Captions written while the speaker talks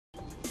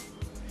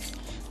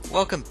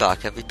Welcome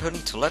back everybody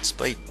to Let's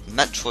Play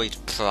Metroid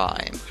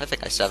Prime. I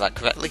think I said that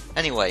correctly.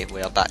 Anyway,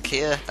 we are back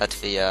here at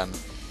the,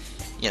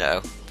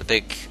 the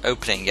big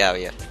opening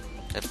area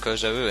of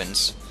Kozo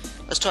Ruins.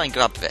 Let's try and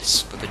grab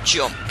this with a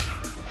jump.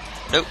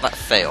 Nope, that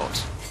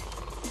failed.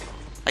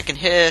 I can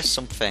hear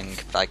something,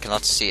 but I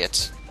cannot see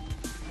it.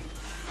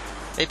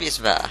 Maybe it's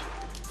there.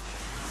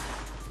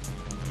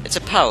 It's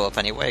a power-up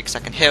anyway, because I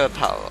can hear a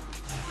power-up.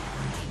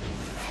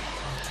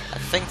 I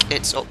think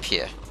it's up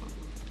here.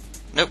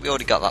 Nope, we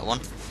already got that one.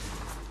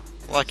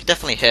 Well, I can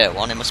definitely hear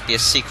one. It must be a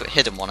secret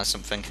hidden one or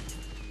something.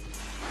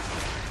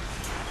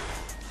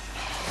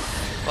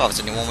 Well, there's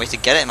only one way to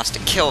get it. It must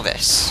have kill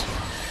this.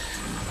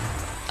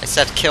 I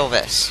said kill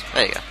this.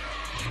 There you go.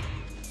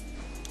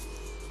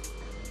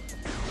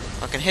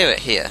 I can hear it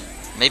here.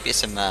 Maybe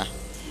it's in there.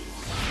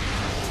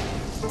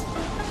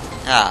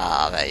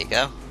 Ah, there you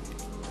go.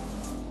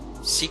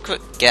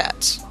 Secret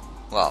get.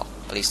 Well,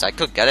 at least I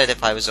could get it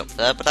if I was up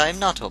there, but I am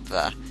not up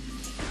there.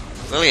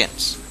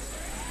 Brilliant.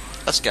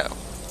 Let's go.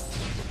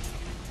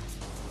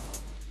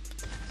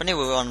 Anyway,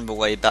 we're on the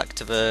way back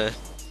to the,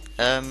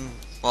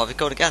 what have we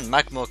called again?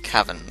 Magma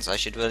Caverns. I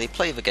should really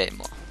play the game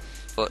more,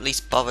 or at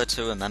least bother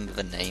to remember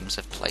the names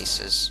of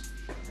places.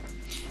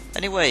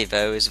 Anyway,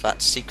 there is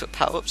that secret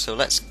power-up, so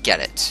let's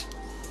get it.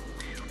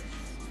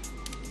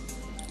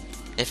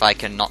 If I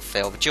can not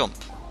fail the jump.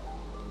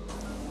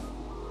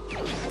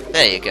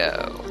 There you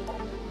go.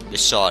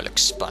 Missile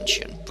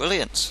expansion.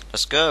 Brilliant.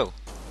 Let's go.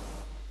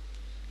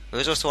 There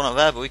is also one up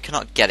there, but we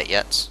cannot get it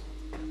yet.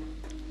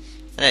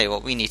 Anyway,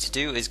 what we need to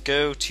do is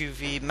go to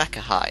the Mecha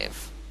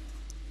Hive.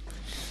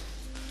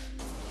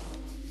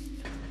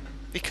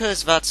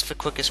 Because that's the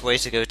quickest way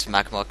to go to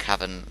Magma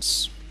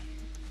Caverns.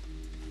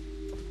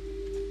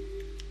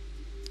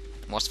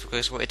 What's the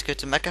quickest way to go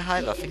to Mecha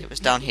Hive? I think it was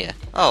down here.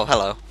 Oh,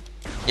 hello.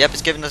 Yep,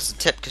 it's giving us a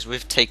tip because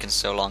we've taken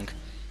so long.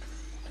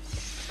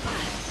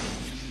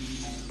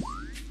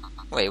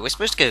 Wait, we're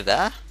supposed to go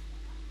there?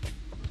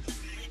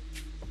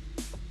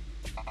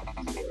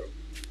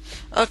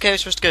 Okay, we're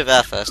supposed to go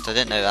there first. I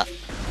didn't know that.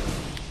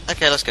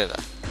 Okay, let's go there.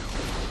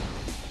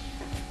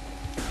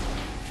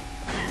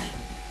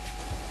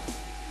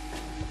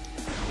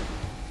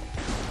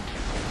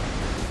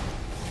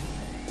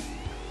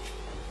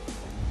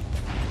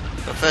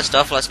 But first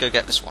off, let's go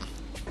get this one.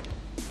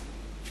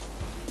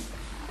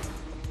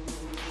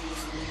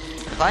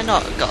 Have I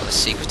not got the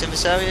secret in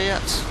this area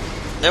yet?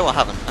 No, I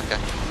haven't. Okay.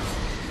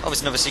 Oh,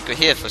 there's another secret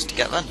here for us to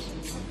get then.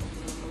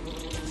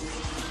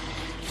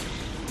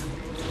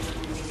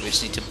 We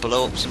just need to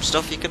blow up some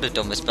stuff. You could have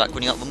done this back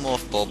when you got the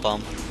morph ball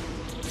bomb,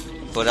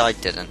 but I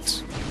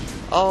didn't.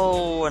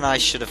 Oh, and I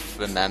should have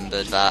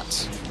remembered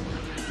that.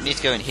 We need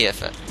to go in here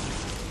first.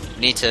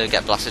 We need to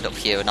get blasted up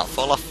here and not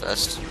fall off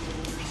first.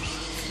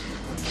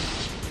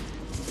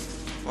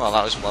 Well,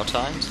 that was well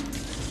timed.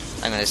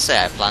 I'm going to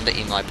say I planned it,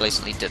 even though I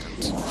blatantly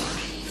didn't.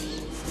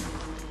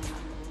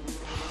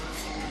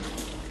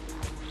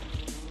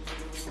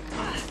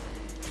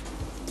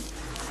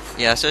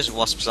 Yeah, I suppose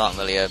wasps aren't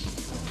really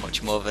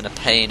much more than a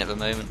pain at the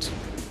moment.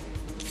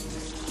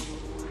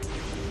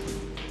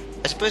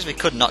 I suppose we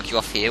could knock you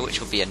off here, which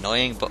would be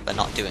annoying, but they're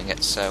not doing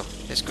it, so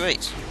it's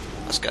great.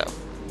 Let's go.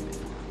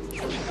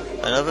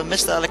 Another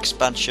missile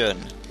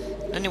expansion.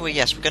 Anyway,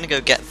 yes, we're going to go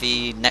get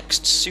the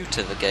next suit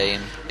of the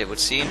game, it would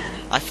seem.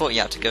 I thought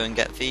you had to go and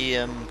get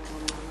the,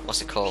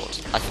 what's it called?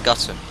 I've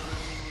forgotten.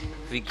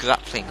 The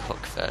grappling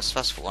hook first,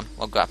 that's the one.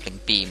 Or grappling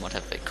beam,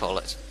 whatever they call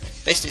it.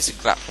 Basically, it's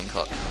a grappling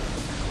hook.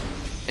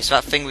 It's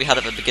that thing we had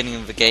at the beginning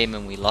of the game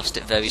and we lost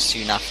it very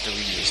soon after we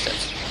used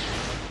it.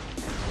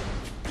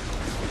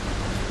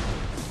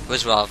 It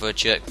was rather a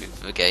jerk move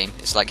of the game.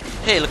 It's like,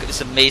 hey, look at this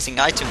amazing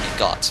item we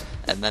got,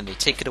 and then they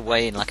take it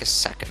away in like a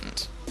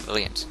second.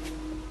 Brilliant.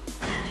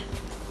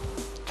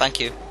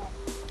 Thank you.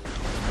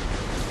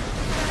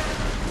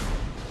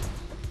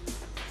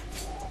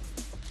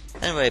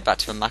 Anyway, back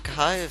to the Mecha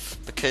Hive,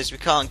 because we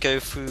can't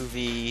go through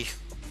the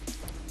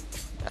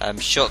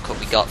shortcut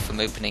we got from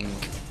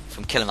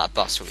killing that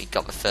boss where we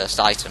got the first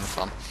item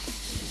from.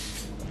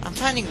 I'm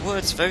finding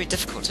words very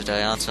difficult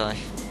today, aren't I?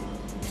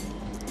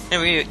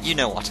 Anyway, you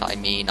know what I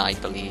mean, I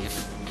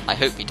believe. I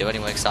hope you do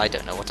anyway, because I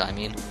don't know what I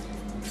mean.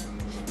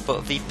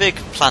 But the big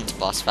plant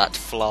boss, that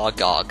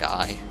Flargar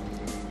guy,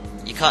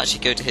 you can't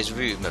actually go to his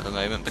room at the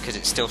moment because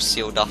it's still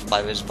sealed off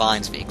by those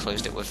vines that he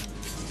closed it with.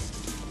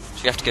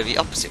 So you have to go the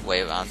opposite way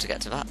around to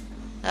get to that.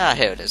 Ah,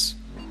 here it is.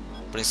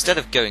 But instead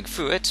of going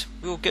through it,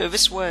 we will go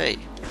this way.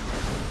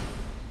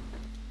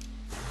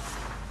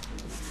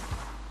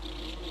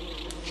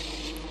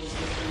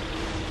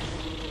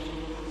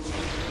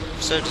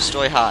 So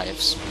destroy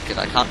hives, because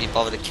I can't be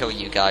bothered to kill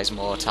you guys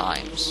more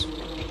times.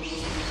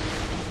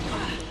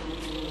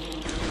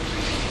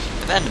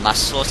 And then mass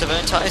slaughter of an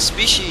entire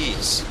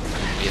species.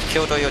 We have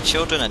killed all your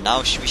children and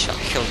now we shall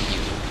kill you.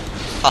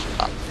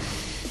 Haha.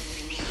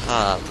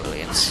 Ah,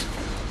 brilliant.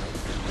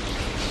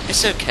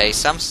 It's okay,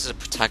 Samus is a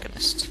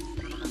protagonist.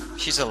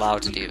 She's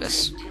allowed to do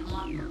this.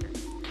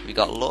 We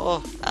got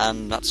lore,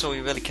 and that's all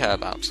we really care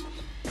about.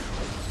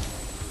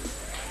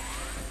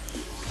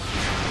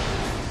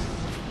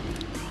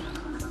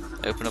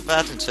 Open up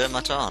that and turn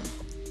that on.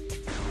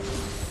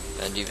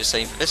 And do the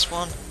same for this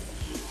one.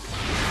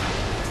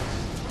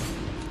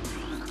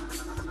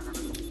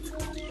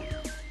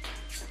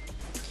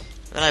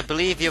 And I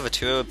believe the other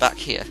two are back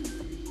here.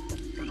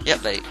 Yep,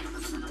 they...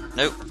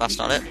 Nope, that's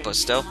not it, but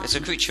still, it's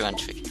a creature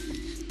entry.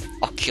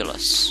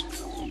 Oculus.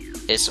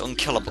 It's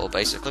unkillable,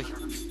 basically.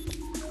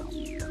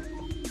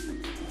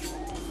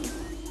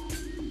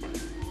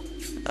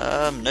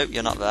 Nope,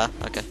 you're not there.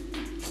 Okay.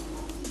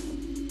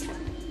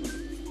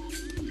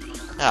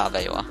 Ah,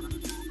 there you are.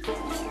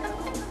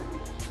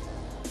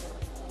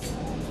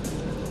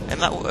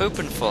 And that will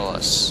open for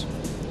us.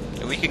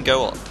 And we can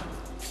go up.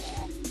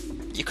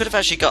 You could have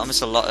actually gotten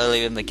this a lot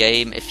earlier in the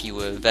game if you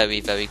were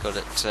very, very good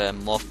at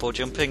morph ball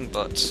jumping,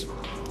 but...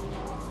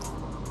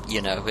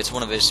 You know, it's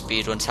one of those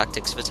speedrun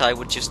tactics that I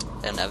would just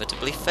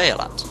inevitably fail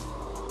at.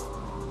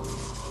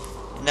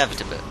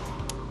 Inevitably.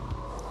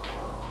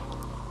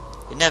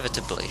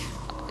 Inevitably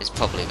is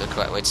probably the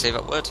correct way to say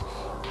that word.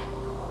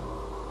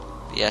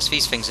 But yes,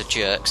 these things are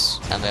jerks,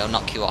 and they'll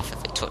knock you off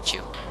if they touch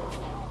you.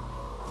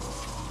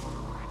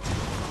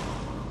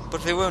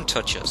 But they won't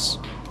touch us.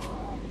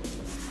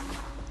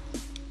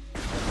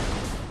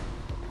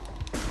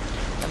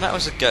 And that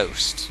was a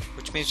ghost,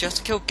 which means you have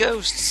to kill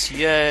ghosts.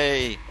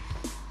 Yay!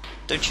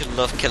 Don't you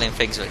love killing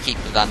things that keep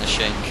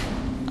vanishing?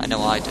 I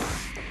know I do.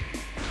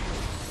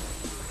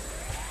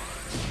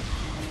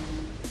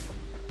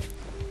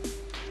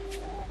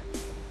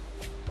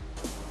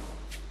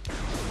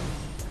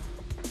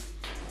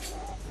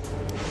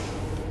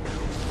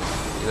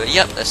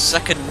 Yep, the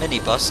second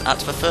mini-boss at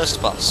the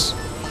first boss.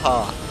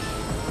 Aha.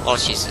 Well,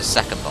 she's the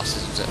second boss,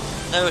 isn't it?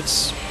 No,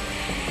 it's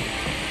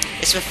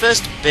the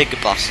first big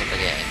boss of the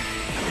game.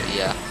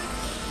 Yeah.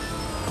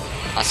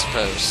 I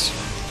suppose.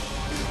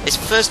 It's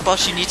the first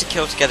boss you need to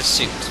kill to get a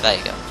suit. There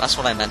you go. That's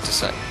what I meant to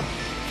say.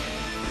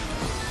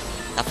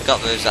 I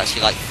forgot there was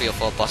actually like 3 or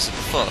 4 bosses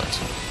before it.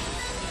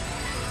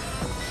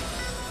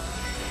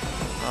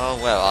 Oh,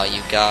 where are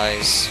you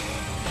guys?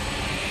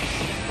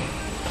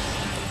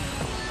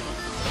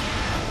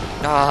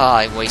 Ah,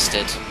 I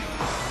wasted.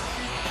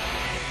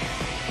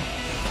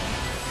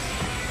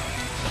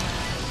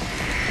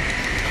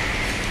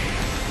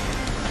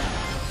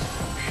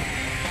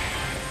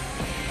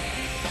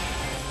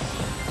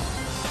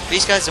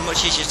 These guys are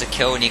much easier to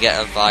kill when you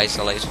get a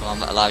visor later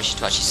on that allows you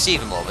to actually see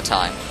them all the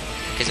time.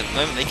 Because at the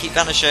moment they keep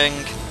vanishing.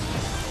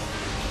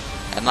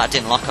 And that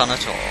didn't lock on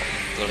at all.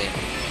 Brilliant.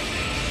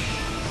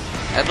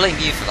 I blame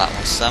you for that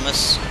one,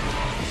 Samus.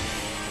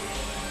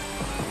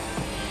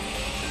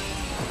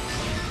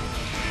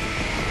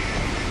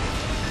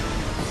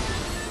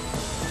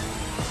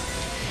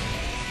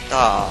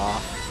 Ah.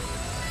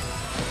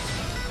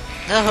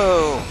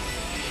 No.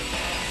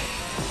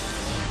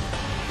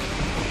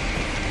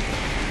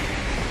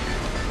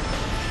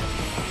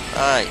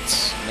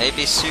 Right.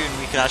 Maybe soon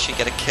we can actually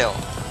get a kill.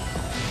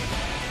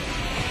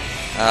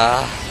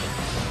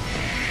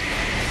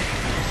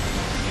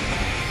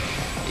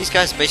 These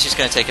guys are basically just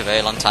going to take a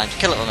very long time to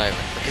kill at the moment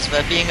because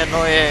they're being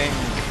annoying.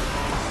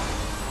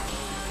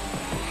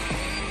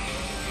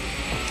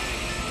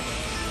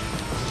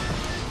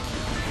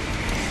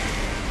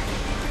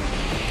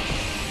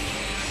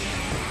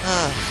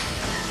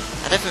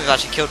 I don't think we've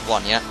actually killed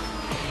one yet.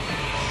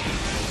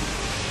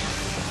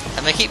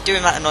 And they keep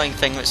doing that annoying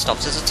thing that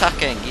stops us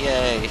attacking.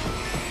 Yay.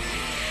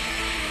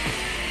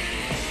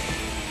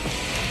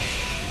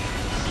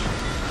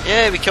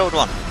 Yay, we killed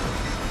one.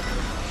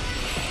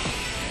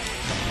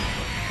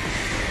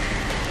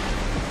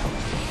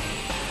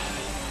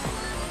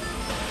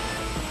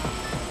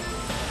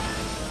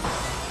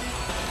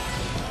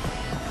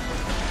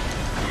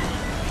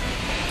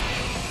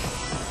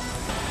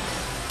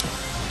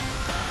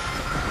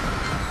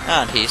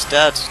 And he's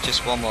dead,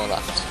 just one more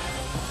left.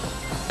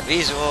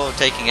 These are all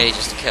taking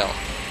ages to kill.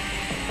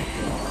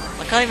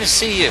 I can't even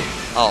see you.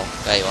 Oh,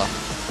 there you are.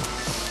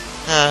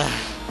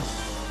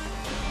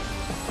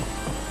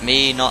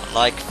 Me not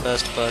like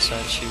first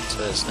person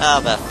shooters. Nah,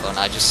 they're fun,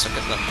 I just suck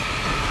at them.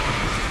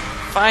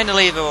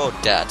 Finally they're all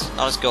dead.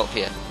 Now let's go up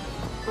here.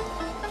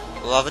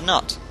 Or rather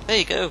not. There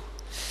you go.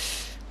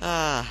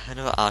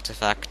 Another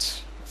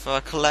artifact for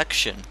a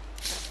collection.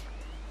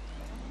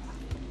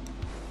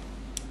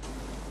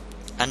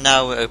 And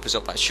now it opens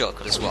up that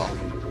shortcut as well.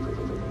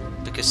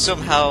 Because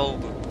somehow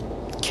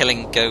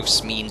killing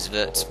ghosts means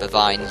that the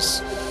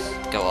vines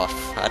go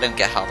off. I don't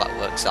get how that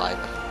works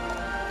either.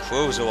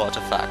 Crozo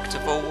artifact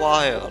of the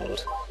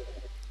wild.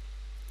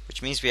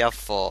 Which means we have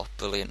 4.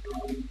 Brilliant.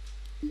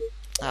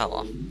 Oh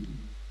well.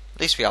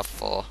 At least we have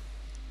 4.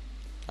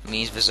 That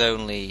means there's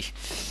only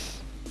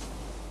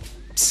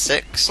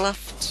 6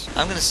 left?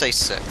 I'm gonna say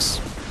 6.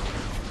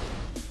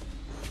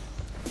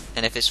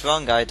 And if it's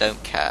wrong, I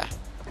don't care.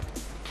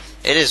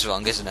 It is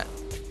wrong, isn't it?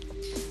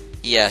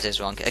 Yeah, it is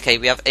wrong. Okay,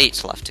 we have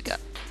 8 left to get.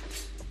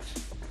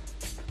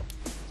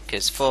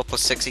 Because 4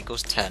 plus 6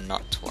 equals 10,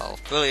 not 12.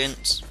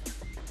 Brilliant.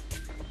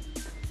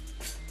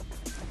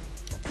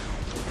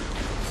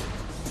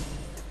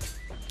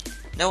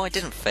 No, I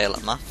didn't fail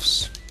at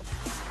maths.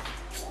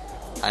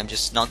 I'm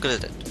just not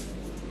good at it.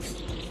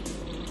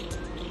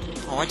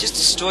 Oh, I just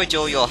destroyed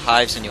all your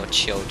hives and your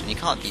children. You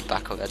can't be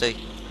back already.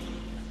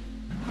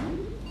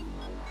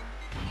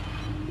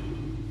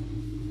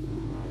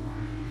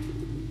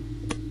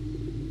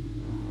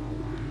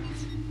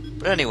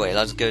 But anyway,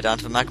 let's go down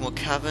to the Magma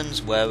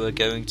Caverns, where we're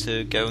going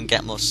to go and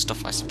get more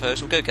stuff, I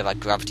suppose. We'll go get that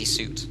gravity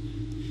suit.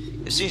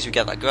 As soon as we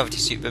get that gravity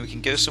suit, then we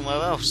can go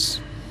somewhere else.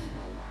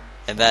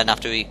 And then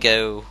after we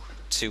go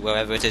to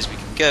wherever it is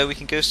we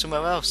can go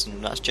somewhere else,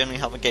 and that's generally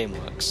how the game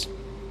works.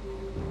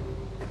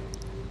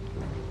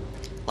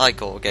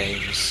 Like all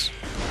games.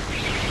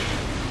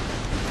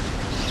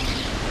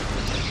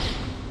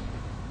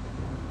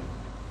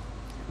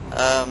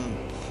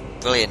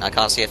 Brilliant, I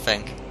can't see a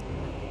thing.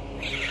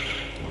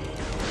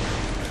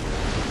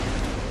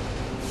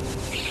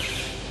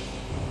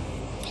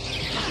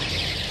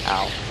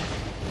 Ow.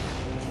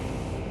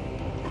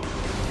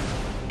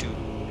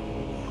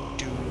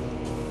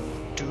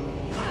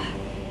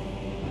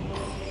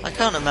 I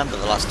can't remember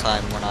the last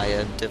time when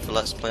I did the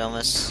Let's Play on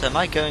this. Am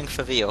I going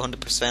for the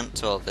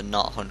 100% or the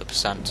not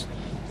 100%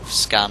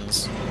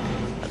 scans?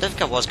 I don't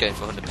think I was going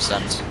for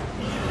 100%.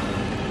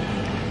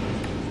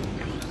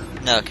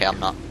 No, okay, I'm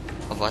not.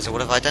 Otherwise I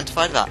would have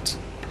identified that.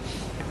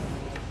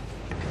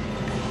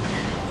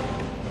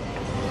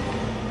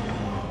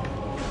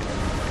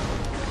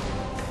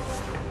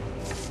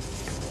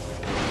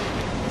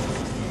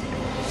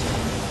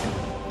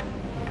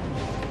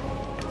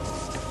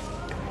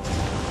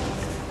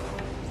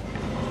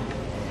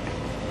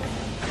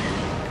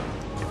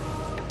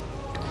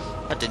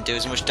 That didn't do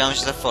as much damage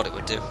as I thought it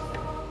would do.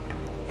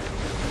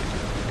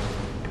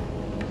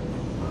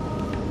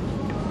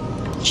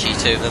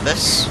 Cheat over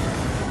this.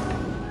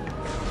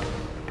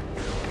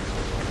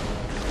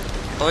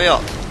 Hurry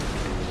up.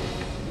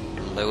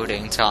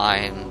 Loading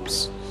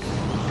times.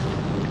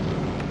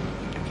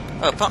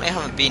 Oh, apparently I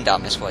haven't been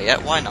down this way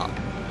yet. Why not?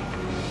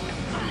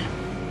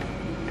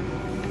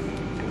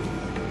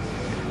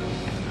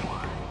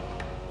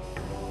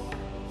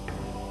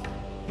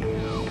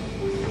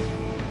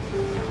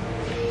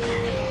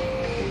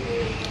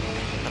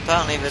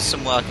 Apparently there's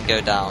somewhere I can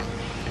go down.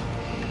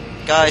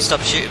 Guys,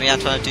 stop shooting me, I'm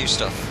trying to do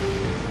stuff.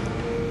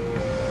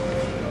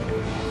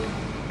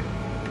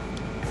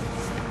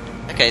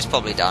 Okay, it's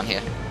probably down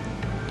here.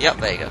 Yep,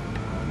 there you go.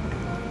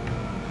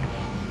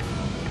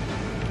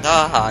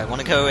 Ah, I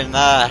want to go in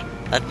there.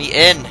 Let me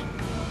in.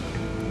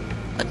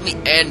 Let me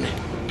in.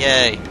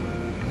 Yay.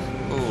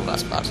 Ooh,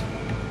 that's bad.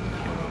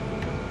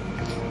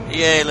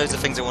 Yay, loads of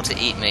things that want to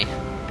eat me.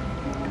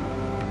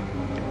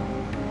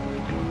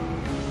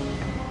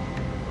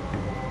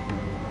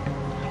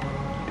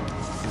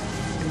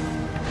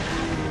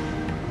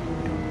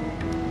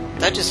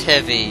 Did I just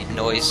hear the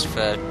noise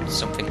for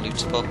something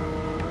lootable?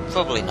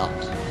 Probably not.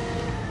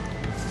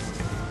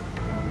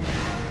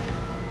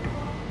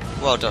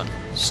 Well done,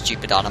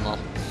 stupid animal.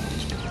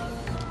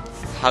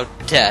 How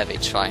dare they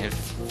try and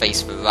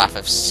face the wrath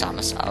of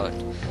Samus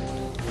Aran.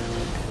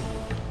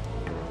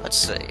 Let's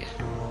see.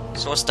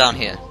 So what's down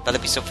here? Better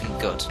be something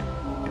good.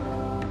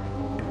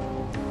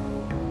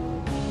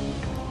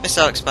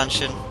 Missile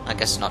expansion, I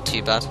guess not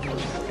too bad.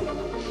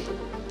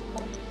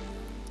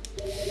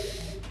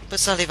 But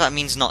sadly that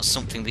means not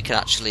something we can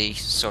actually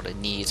sort of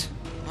need.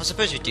 I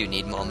suppose we do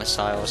need more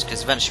missiles,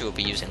 because eventually we'll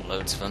be using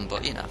loads of them,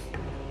 but you know,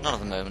 not at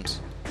the moment.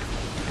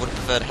 Would have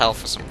preferred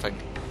health or something.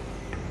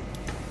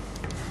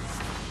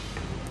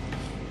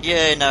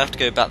 Yeah, now I have to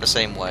go back the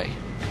same way.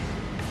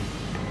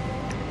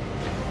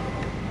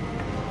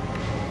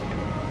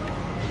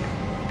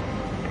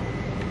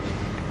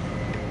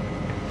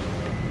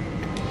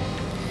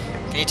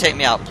 Can you take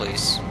me out,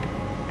 please?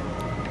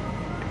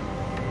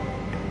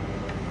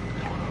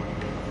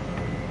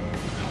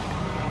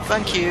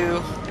 Thank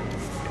you!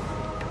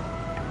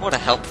 What a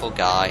helpful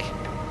guy.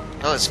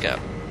 Now let's go.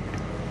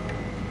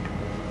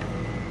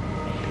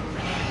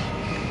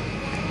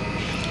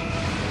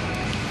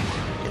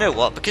 You know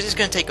what, because it's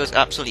going to take us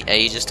absolutely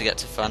ages to get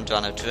to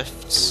Fandrano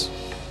Drifts,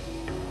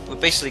 we're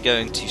basically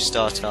going to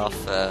start off,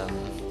 let's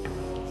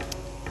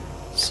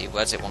see,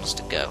 where does it want us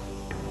to go?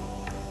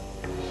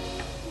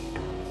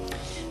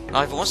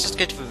 Either wants us to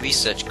go to the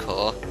research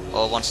core,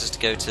 or wants us to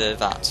go to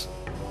that.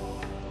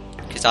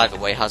 Because either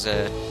way has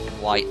a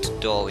white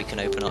door we can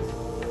open up.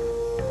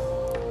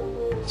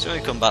 So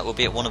when we come back, we'll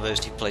be at one of those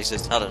two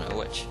places. I don't know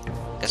which.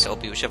 Guess it'll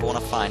be whichever one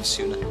I find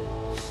sooner.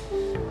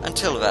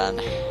 Until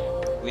then,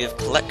 we have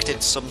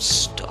collected some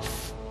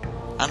stuff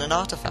and an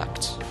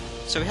artifact.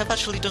 So we have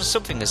actually done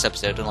something this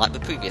episode, unlike the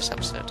previous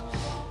episode.